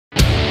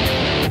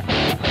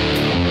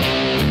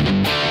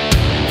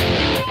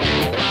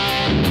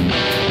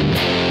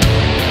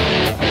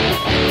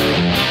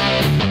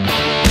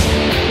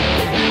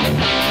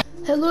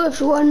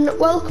everyone,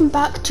 welcome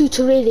back to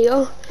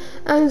Terraria,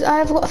 and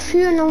I've got a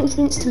few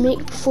announcements to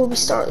make before we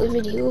start the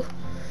video.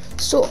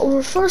 So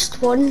our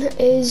first one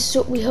is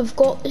that we have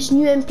got this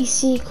new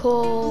NPC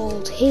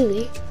called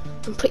Haley.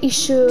 I'm pretty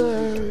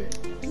sure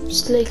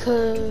it's like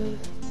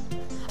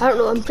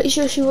I'm pretty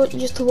sure she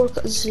used to work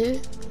at a zoo,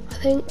 I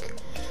think.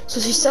 So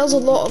she sells a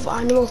lot of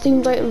animal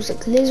themed items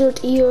like lizard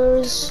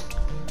ears,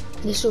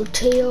 lizard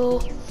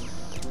tail,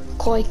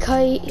 koi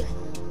kite,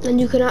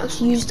 and you can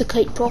actually use the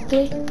kite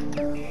properly.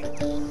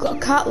 Got a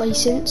cat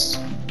license,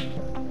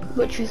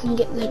 which you can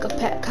get like a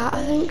pet cat,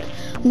 I think.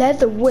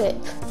 Leather whip.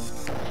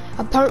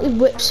 Apparently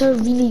whips are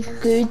really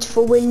good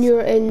for when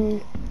you're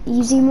in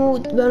easy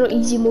mode. Well, not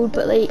easy mode,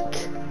 but like,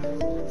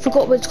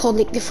 forgot what it's called,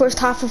 like the first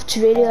half of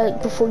Terraria,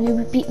 like before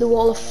you beat the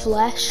wall of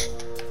flesh.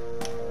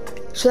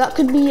 So that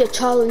could be a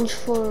challenge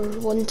for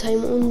one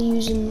time, only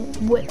using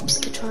whips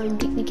to try and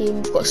beat the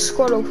game. We've got a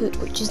squirrel hook,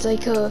 which is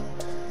like a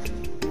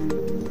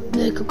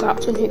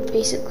grappling hook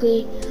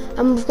basically.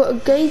 And we've got a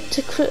guide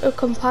to critter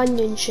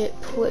companionship,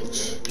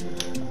 which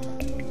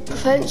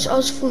prevents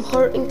us from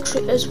hurting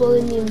critters while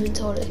in the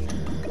inventory.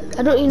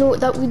 I don't even know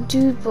what that would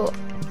do, but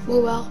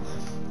oh well.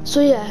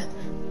 So yeah,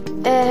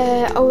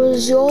 our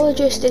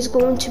zoologist is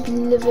going to be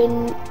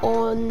living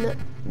on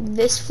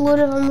this floor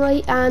if I'm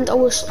right, and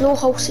our snow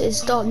house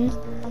is done.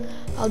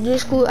 I'll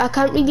just go, I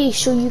can't really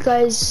show you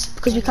guys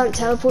because we can't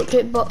teleport to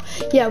it, but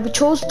yeah, we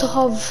chose to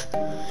have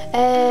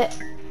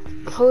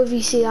however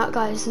you say that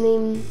guy's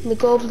name, the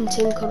Goblin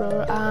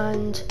Tinkerer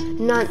and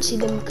Nancy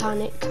the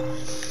Mechanic,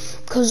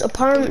 because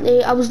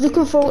apparently I was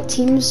looking for what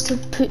teams to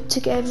put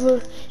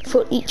together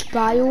for each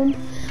biome,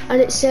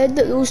 and it said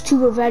that those two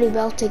were very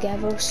well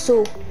together.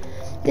 So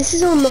this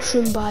is our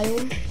mushroom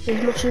biome.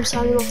 There's mushrooms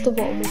hanging off the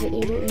bottom of it.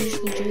 You don't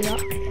usually do that.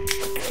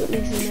 Don't know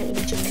if you're meant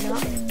to be doing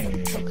that.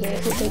 Okay,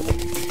 I don't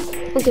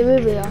think. Okay,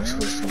 maybe they are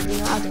supposed to do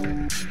that. I don't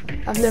know.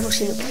 I've never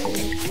seen it before.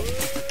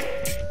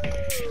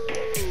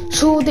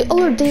 So the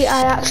other day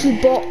I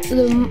actually bought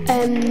the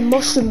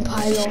mushroom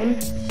pylon,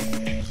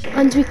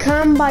 and we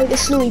can buy the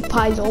snowy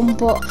pylon,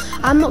 but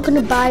I'm not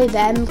going to buy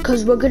them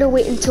because we're going to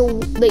wait until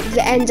like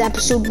the end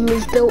episode when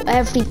we've built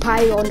every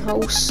pylon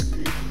house.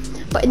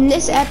 But in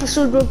this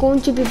episode we're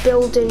going to be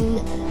building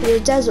the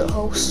desert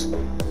house.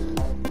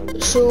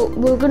 So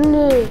we're going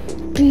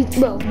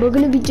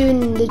to be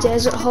doing the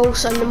desert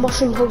house, and the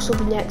mushroom house will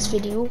be next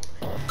video,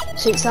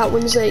 since that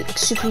one's like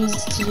super easy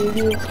to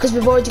do, because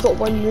we've already got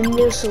one room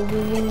there, so we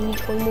only need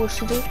one more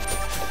to do.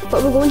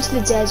 But we're going to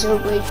the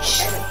desert,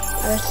 which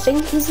I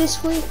think is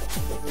this way.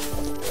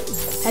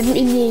 I haven't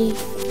really,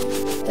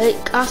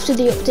 like, after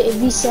the update it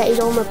resetted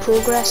all my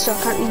progress, so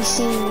I can't really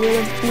see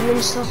where I've been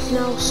and stuff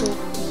now, so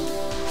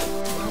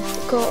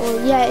I've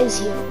got, yeah, it is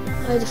here.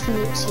 I had a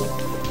feeling it's here.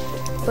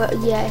 But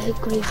yeah, it hit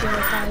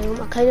graveyard biome.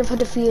 I kind of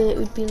had a feeling it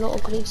would be a lot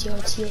of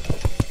graveyards here.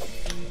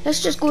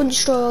 Let's just go and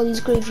destroy all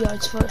these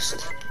graveyards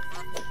first.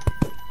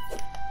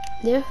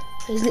 There,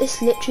 is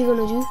this literally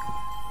gonna do?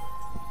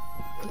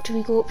 Until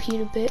we go up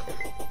here a bit.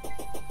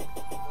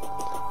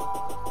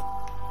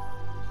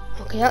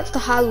 Okay, that's the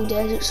Hollow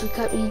Desert, so we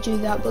can't really do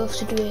that. We'll have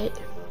to do it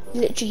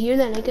literally here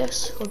then, I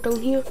guess, or down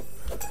here.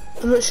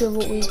 I'm not sure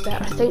what way is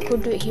better. I think we'll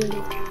do it here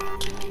then.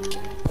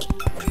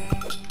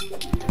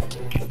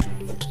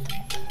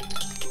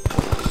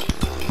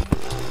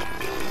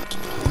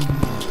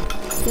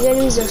 The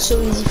enemies are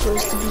so easy for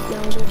us to beat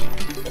now though.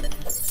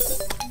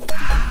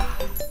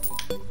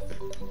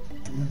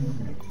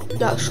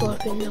 That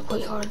scorpion are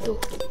quite hard though,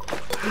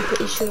 I'm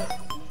pretty sure.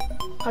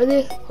 Are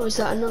they? Or is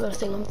that another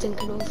thing I'm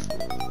thinking of?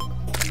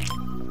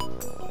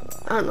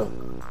 I don't know.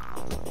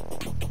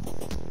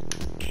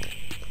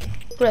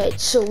 Right,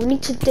 so we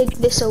need to dig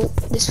this out,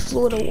 this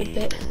floor out a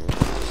bit.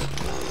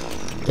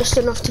 Just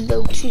enough to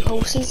build 2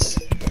 houses.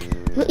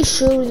 I'm not really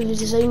sure the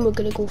design we're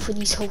going to go for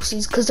these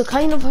houses, because I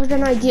kind of had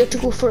an idea to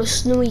go for a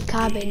snowy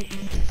cabin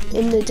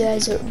in the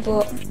desert,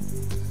 but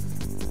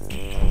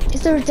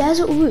is there a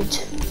desert wood?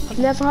 I've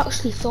never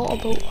actually thought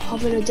about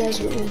having a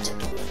desert wood.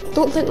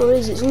 Don't think there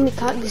is, it's only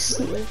cactus,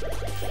 isn't there?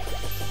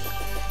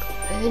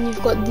 And then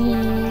you've got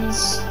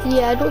these.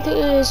 Yeah, I don't think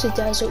there is a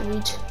desert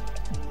wood.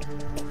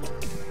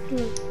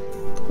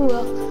 Oh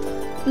well,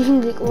 we can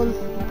get one.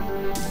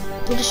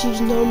 We'll just use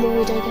normal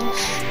wood, I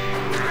guess.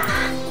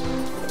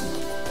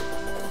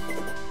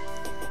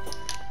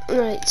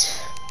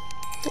 Right,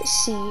 let's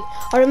see.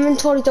 Our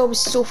inventory is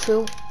so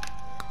full.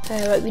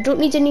 Right, we don't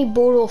need any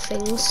borrow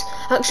things.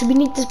 Actually, we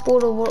need this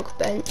borrow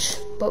workbench,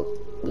 but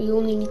we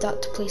only need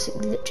that to place it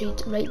literally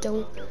right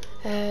down.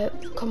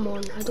 Come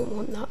on, I don't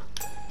want that.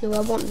 No,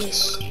 I want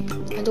this.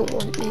 I don't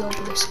want the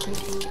obelisk.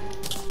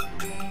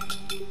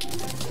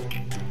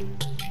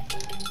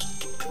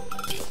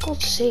 For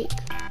God's sake,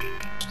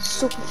 it's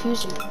so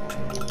confusing.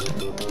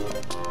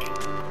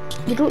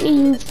 We don't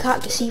need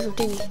cactus either,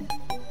 do we?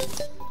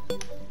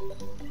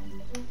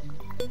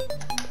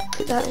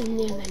 Put that in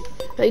there then.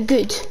 Right,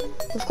 good.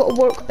 We've got a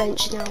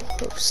workbench now.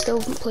 We've still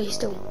haven't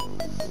placed down.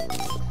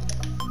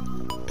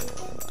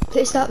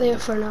 Place that there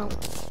for now.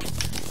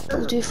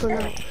 That'll do for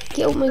now.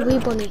 Get out my way,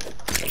 bunny.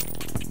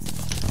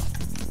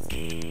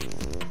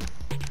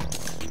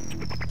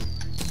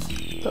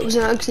 It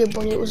wasn't actually a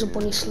bunny, it was a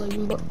bunny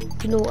slime, but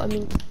you know what I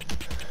mean.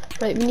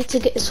 Right, we need to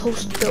get this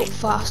house built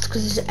fast,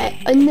 because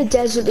in the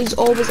desert there's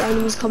always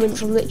enemies coming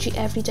from literally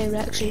every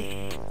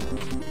direction.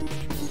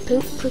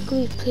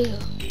 Prickly player.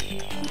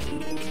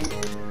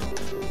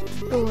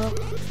 Oh well.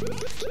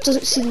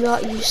 Doesn't seem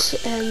that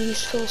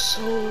useful,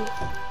 so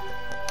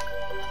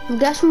I'm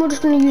guessing we're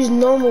just going to use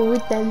normal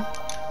wood then,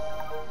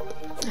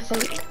 I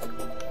think.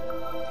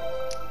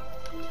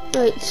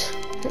 Right,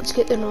 let's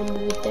get the normal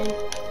wood then.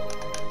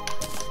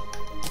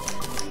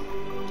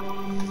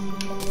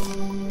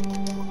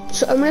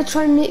 So I'm going to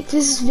try and make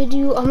this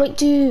video, I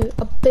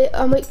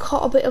might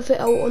cut a bit of it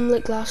out on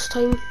like last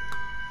time.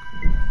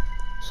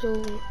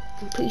 So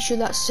I'm pretty sure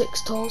that's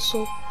 6 tall,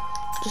 so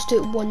just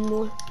do it one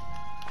more.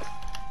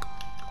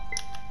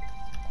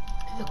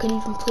 If I can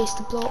even place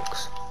the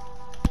blocks.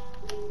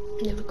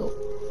 There we go.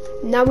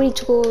 Now we need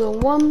to go along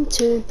 1,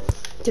 2,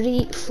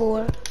 3,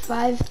 4,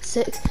 5,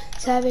 6,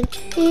 7,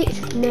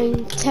 8,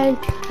 9, 10,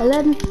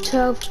 11,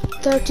 12,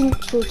 13,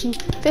 14,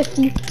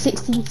 15,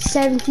 16,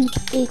 17,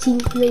 18,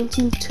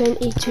 19,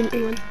 20,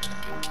 21.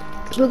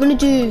 We're gonna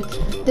do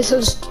this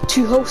as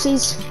 2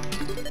 houses,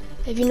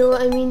 if you know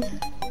what I mean.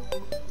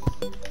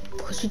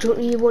 Because we don't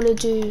really want to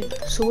do,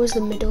 so where's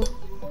the middle?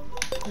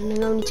 And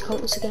then I'll need to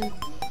count this again.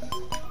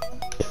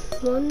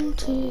 1,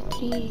 2,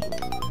 3.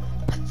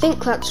 I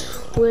think that's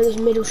where this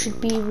middle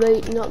should be,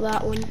 right? Not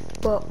that one,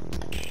 but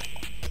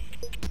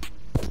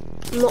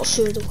I'm not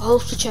sure though. I'll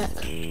have to check.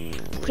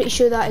 Pretty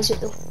sure that is it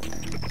though.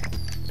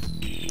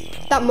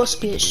 That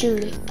must be it,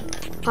 surely.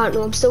 I don't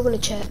know. I'm still gonna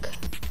check.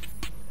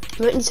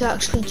 I might need to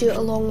actually do it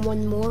along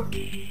one more.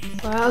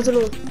 Or I don't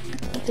know.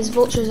 There's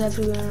vultures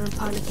everywhere and I'm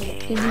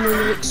panicking, even though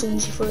they look so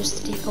easy for us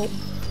to take out.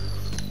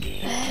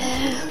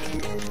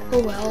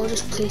 Oh well, I'll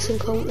just place and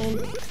count then.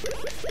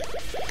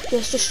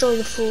 Let's destroy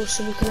the floor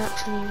so we can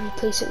actually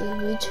replace it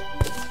with wood.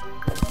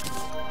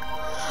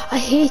 I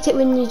hate it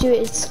when you do it,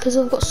 it's because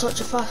I've got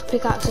such a fast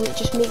pickaxe and it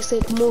just makes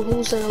like more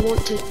holes than I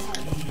want to.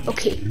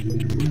 Okay,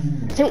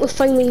 I think we've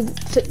finally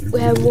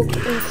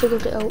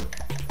figured it out.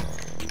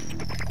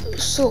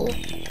 So,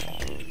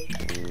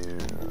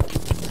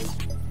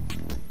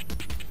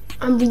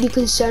 I'm really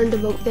concerned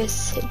about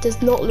this. It does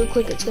not look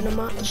like it's going to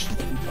match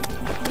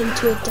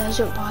into a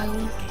desert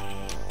biome.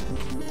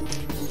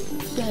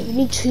 Yeah, we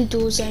need 2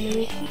 doors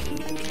anyway.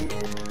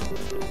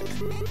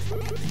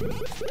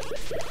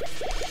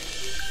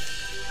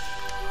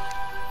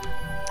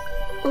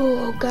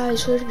 Oh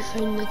guys, where did we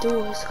find the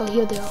doors? Oh,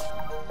 here they are.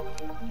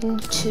 We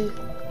need 2.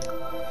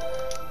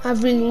 I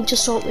really need to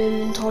sort my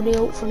inventory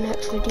out for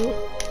next video.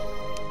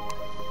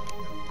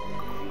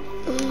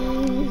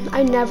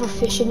 I never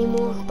fish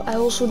anymore, but I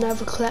also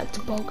never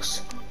collect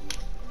bugs.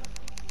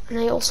 And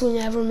I also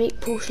never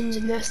make potions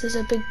unless there's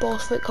a big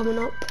boss fight coming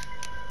up.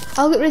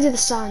 I'll get rid of the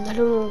sand, I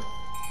don't know.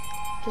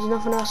 There's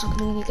nothing else I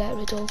can really get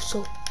rid of,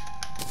 so.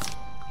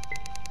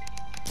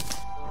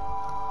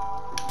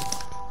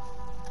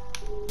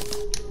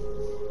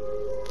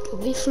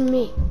 Away from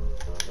me.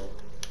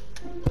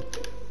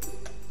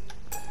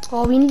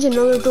 Oh, we need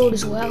another door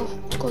as well,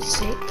 for God's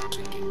sake.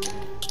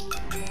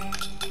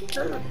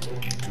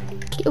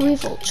 Get away,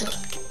 vulture.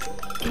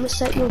 I'm gonna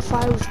set you on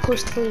fire with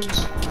cursed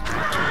flames.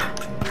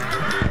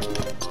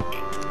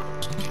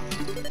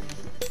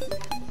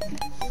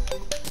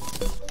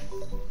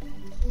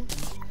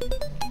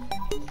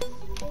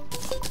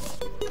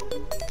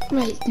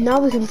 Right, now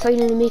we can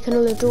finally make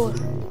another door.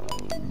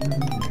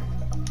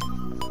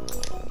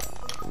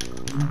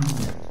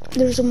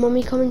 There's a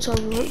mummy coming, so I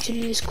want to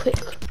do this quick.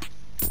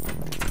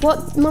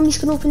 What? Mummies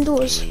can open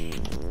doors? I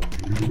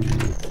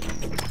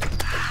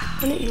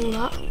didn't know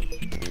that.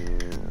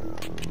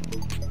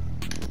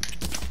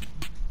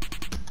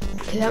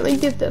 Okay, that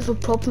might be a bit of a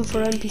problem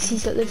for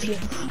NPCs that live here.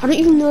 I don't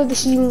even know if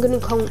this is even going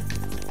to count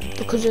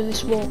because of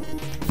this wall,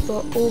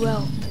 but oh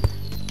well.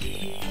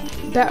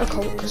 Better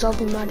count, because I'll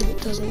be mad if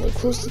it doesn't. Like,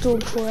 close the door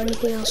before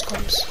anything else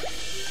comes.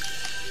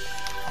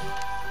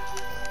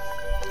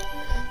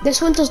 This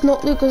one does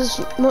not look as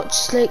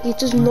much, like, it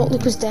does not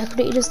look as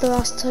decorated as the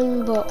last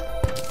time, but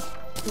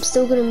I'm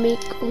still gonna make,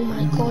 oh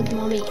my god,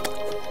 mummy.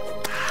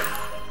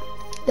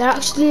 They're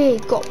actually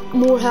got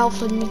more health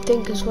than you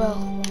think as well.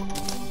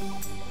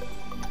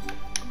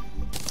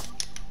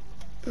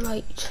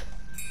 Right.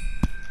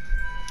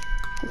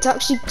 It's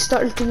actually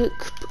starting to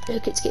look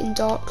like it's getting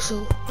dark,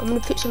 so I'm gonna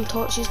put some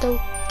torches down.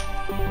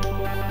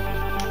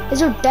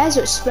 Is there a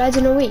desert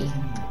spreading away?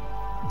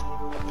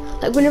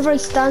 Like, whenever I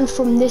stand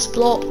from this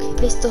block,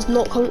 this does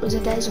not count as a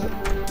desert.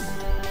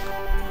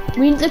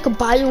 We need like a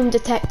biome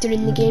detector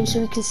in the game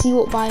so we can see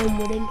what biome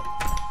we're in.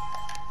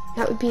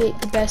 That would be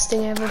like the best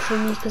thing ever for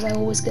me, because I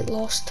always get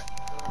lost.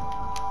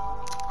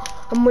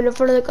 And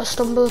whenever like I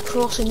stumble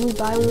across a new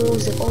biome, I'm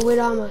always like, oh, where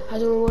am I? I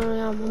don't know where I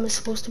am. Am I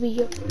supposed to be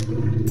here?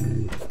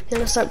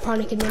 Then I start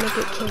panicking, then I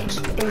get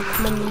killed. Or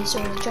mummies,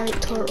 or a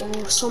giant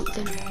turtle, or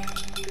something.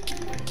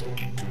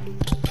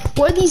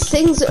 What are these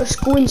things that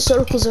are going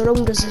circles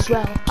around us as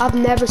well? I've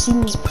never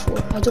seen these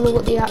before. I don't know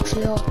what they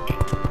actually are.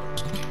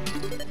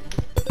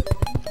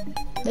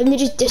 Then they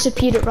just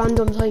disappear at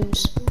random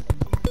times.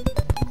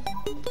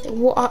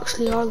 what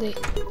actually are they?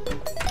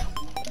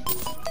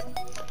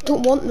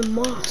 Don't want the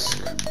mask.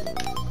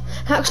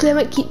 Actually, I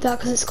might keep that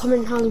because it's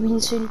coming Halloween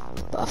soon.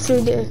 But I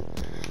threw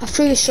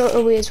the shirt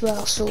away as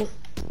well. So,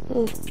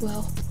 oh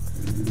well.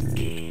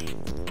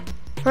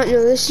 I don't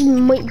know. This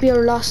might be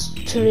our last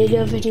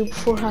Terraria video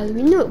before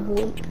Halloween. No, it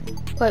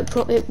won't. Like,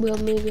 it will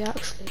maybe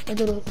actually. I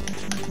don't know.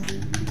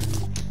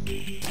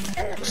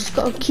 Just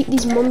gotta keep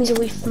these mummies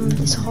away from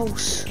this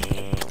house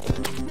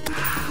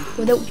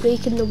without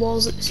breaking the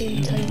walls at the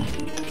same time.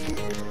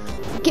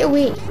 Get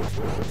away!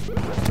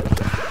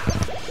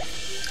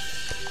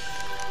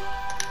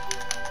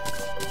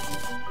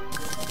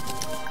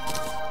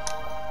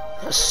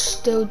 That's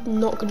still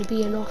not going to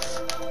be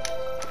enough.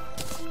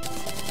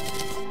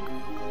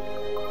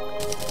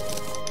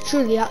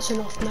 Surely that's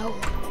enough now.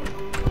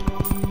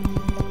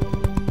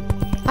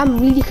 I'm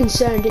really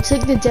concerned. It's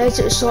like the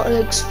desert is sort of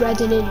like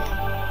spreading in.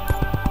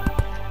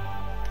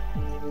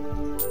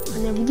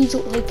 And I really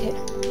don't like it.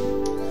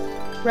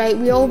 Right,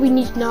 all we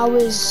need now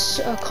is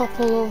a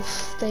couple of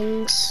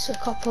things. I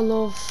don't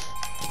know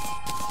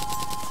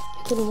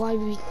why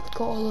we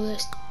got all of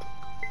this.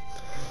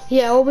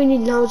 Yeah, all we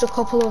need now is a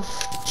couple of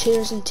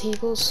chairs and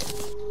tables.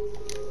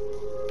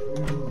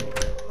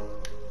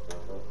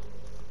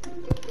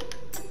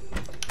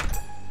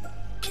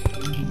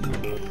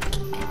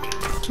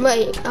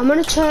 Right, I'm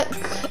gonna check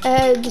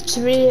the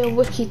Terraria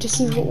wiki to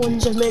see what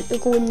ones are meant to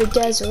go in the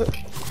desert.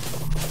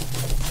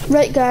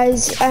 Right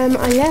guys, I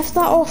left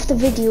that off the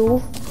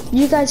video.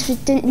 You guys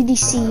didn't really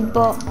see,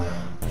 but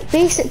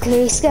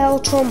basically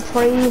Skeletron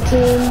Prime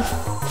came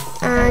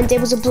and it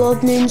was a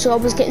blood moon, so I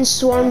was getting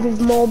swarmed with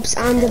mobs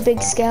and a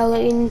big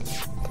skeleton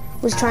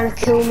was trying to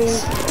kill me.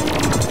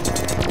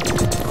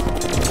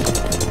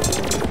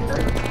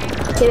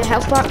 Okay, the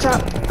health packs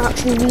are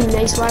actually really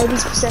nice. Why are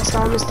these possessed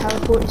armors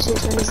teleporting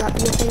since when is that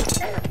nothing?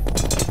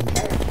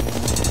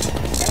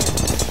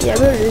 Yeah,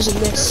 we're losing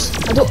this.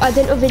 I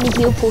didn't have any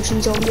heal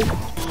potions on me.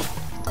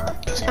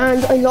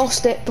 And I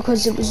lost it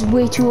because it was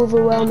way too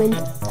overwhelming.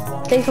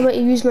 I think I might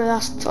have used my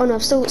last, oh no,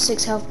 I've still got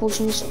 6 health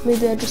potions.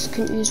 Maybe I just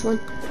couldn't use one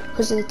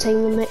because of the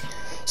time limit.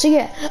 So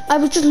yeah, I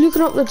was just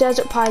looking up the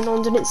desert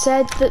pylons and it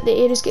said that the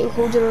air is getting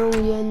colder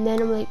around you, and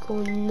then I'm like,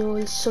 oh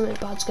no, something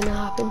bad's gonna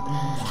happen.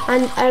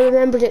 And I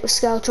remembered it was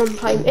Skeletron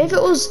Prime. If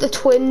it was the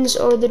twins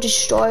or the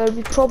destroyer,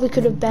 we probably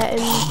could have bet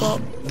him,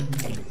 but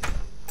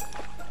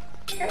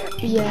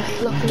yeah,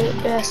 luckily,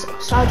 yes,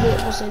 sadly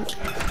it wasn't.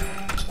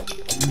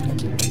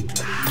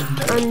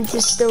 And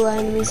there's still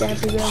enemies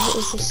everywhere. What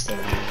is this thing?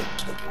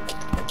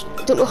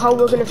 Don't know how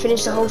we're going to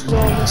finish the house with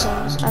all this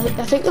on us.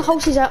 I think the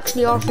houses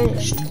actually are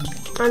finished.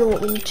 I know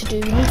what we need to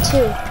do.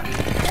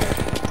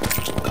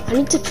 I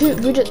need to put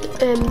wood at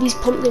these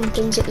pumpkin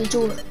things at the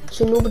door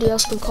so nobody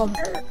else can come.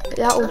 But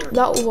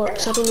that'll work,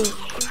 so I don't know.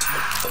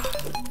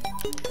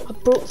 I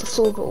broke the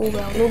floor, but oh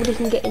well, nobody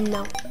can get in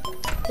now.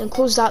 Then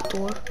close that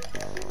door.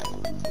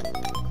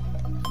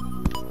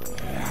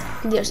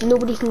 Yes,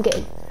 nobody can get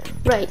in.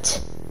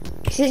 Right.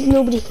 Since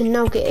nobody can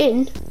now get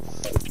in,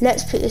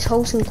 let's put this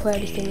house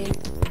inquiry thing in.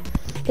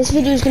 This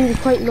video is going to be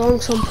quite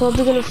long, so I'm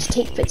probably going to have to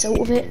take bits out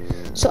of it.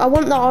 So I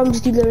want the arms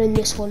dealer in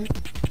this one.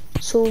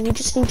 So we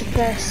just need to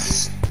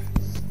press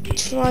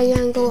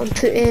triangle and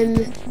put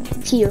him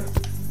here.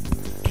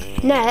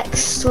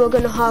 Next, we're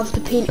going to have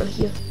the painter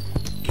here.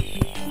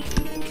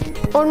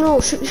 Or no,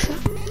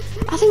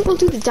 I think we'll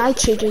do the dye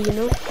trader, you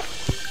know.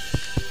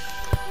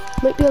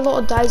 Might be a lot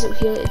of dyes out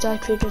here that the dye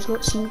trader's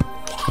not seen.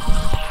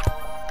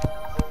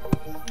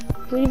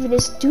 What even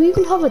is? Do we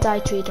even have a dye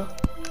trader?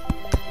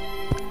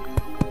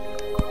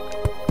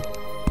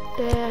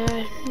 No.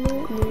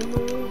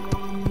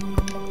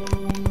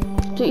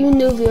 Don't even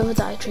know if we have a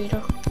dye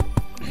trader.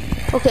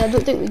 Okay, I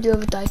don't think we do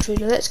have a dye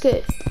trader. Let's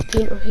get the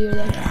painter here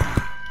then.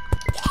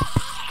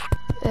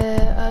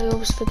 I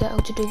always forget how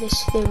to do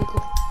this. There we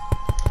go.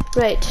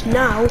 Right,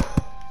 now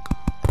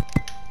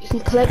you can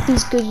collect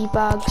these goodie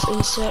bags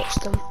and search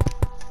them.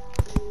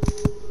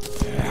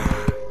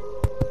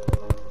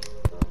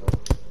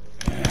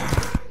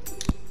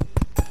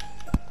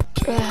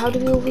 How do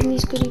we open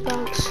these goodie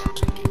bags?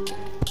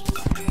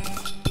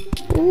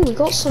 Ooh, we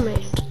got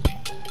something.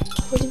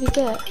 What did we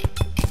get?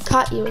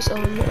 Cat ears. Oh,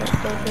 no, that's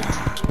perfect.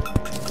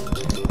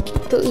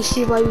 Don't really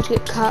see why we'd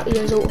get cat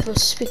ears out of a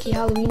spooky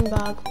Halloween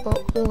bag,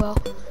 but oh well.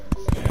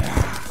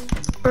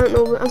 I don't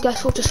know, I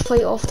guess we'll just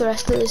fight off the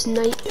rest of this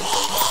night.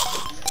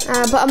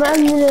 But I'm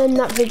ending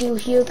that video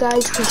here,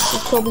 guys, because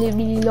it's probably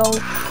really long.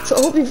 So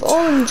I hope you've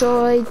all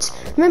enjoyed.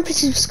 Remember to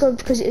subscribe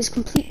because it is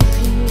completely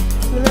free.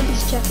 Remember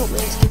to check out my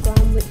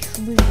Instagram, which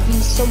will be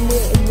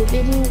somewhere in the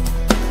video.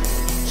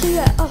 So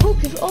yeah, I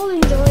hope you've all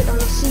enjoyed, and I'll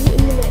see you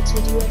in the next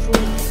video,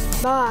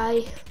 everyone.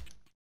 Bye.